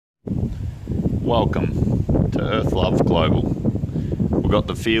Welcome to Earthlove Global. We've got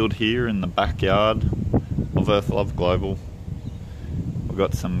the field here in the backyard of Earthlove Global. We've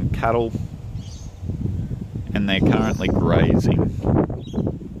got some cattle and they're currently grazing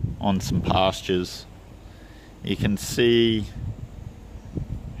on some pastures. You can see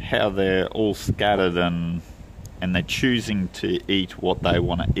how they're all scattered and they're choosing to eat what they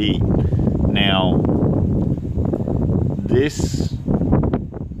want to eat. Now, this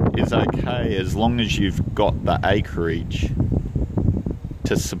is okay as long as you've got the acreage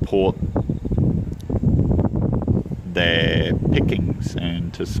to support their pickings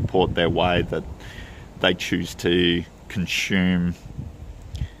and to support their way that they choose to consume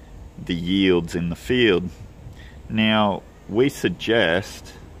the yields in the field. Now, we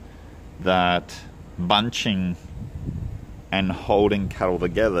suggest that bunching and holding cattle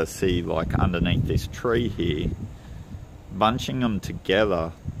together, see, like underneath this tree here, bunching them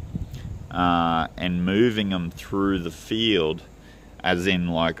together and moving them through the field, as in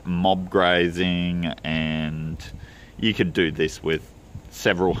like mob grazing, and you could do this with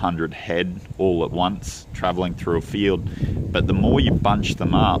several hundred head all at once traveling through a field. But the more you bunch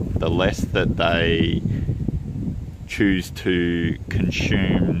them up, the less that they choose to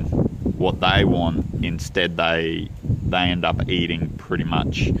consume what they want. Instead, they end up eating pretty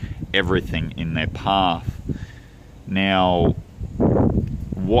much everything in their path. Now,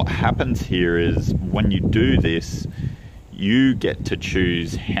 what happens here is when you do this, you get to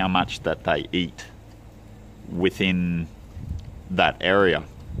choose how much that they eat within that area.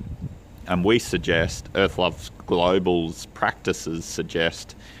 And we suggest, Earthlove Global's practices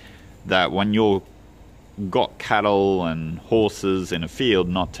suggest, that when you've got cattle and horses in a field,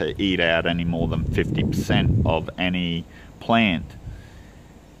 not to eat out any more than 50% of any plant.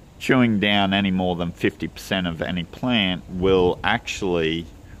 Chewing down any more than 50% of any plant will actually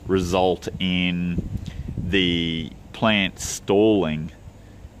result in the plant stalling,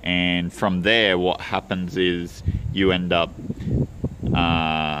 and from there what happens is you end up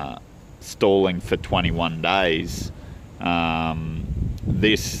stalling for 21 days.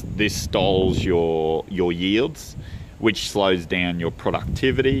 This stalls your yields, which slows down your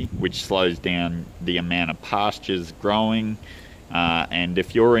productivity, which slows down the amount of pastures growing. And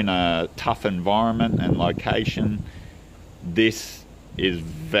if you're in a tough environment and location, this is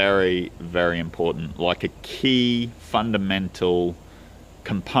very, very important, like a key fundamental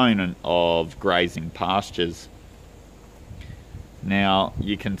component of grazing pastures. Now,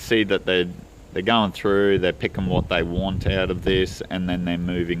 you can see that they're going through, they're picking what they want out of this, and then they're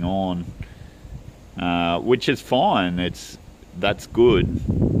moving on, which is fine. That's good,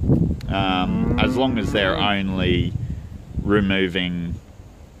 as long as they're only removing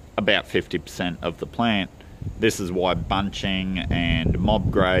about 50% of the plant. This is why bunching and mob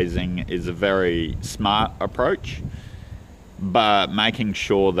grazing is a very smart approach, but making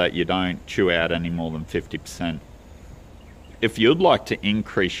sure that you don't chew out any more than 50%. If you'd like to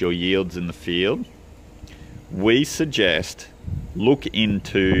increase your yields in the field, we suggest look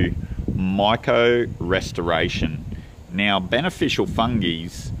into myco-restoration. Now, beneficial fungi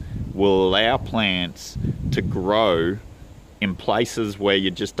will allow plants to grow in places where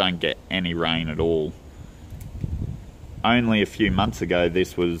you just don't get any rain at all. Only a few months ago,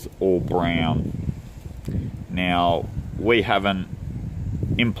 this was all brown. Now, we haven't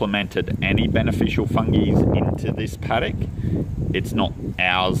implemented any beneficial fungi into this paddock. It's not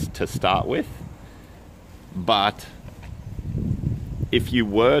ours to start with. But if you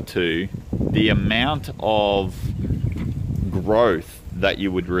were to, the amount of growth that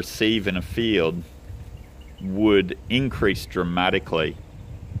you would receive in a field would increase dramatically,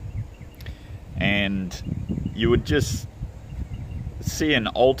 and you would just see an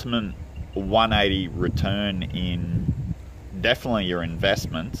ultimate 180 return in definitely your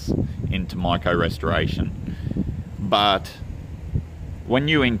investments into myco restoration. But when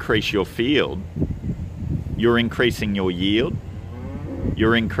you increase your field, you're increasing your yield,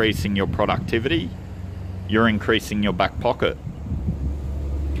 you're increasing your productivity, you're increasing your back pocket.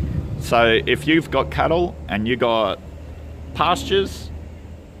 So if you've got cattle and you got pastures,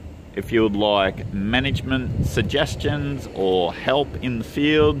 if you would like management suggestions or help in the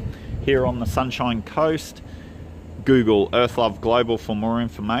field here on the Sunshine Coast, Google Earthlove Global for more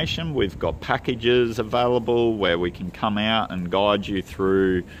information. We've got packages available where we can come out and guide you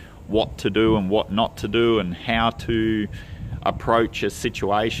through what to do and what not to do, and how to approach a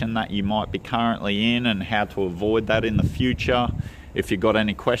situation that you might be currently in and how to avoid that in the future. If you've got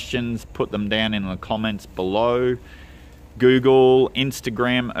any questions, put them down in the comments below. Google,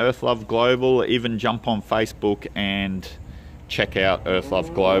 Instagram, Earthlove Global, even jump on Facebook and check out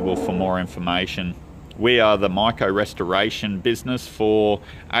Earthlove Global for more information. We are the myco-restoration business for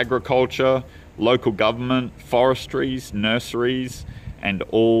agriculture, local government, forestries, nurseries, and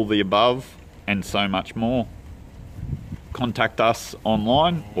all the above, and so much more. Contact us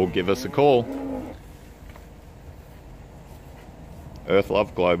online or give us a call.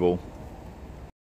 Earthlove Global.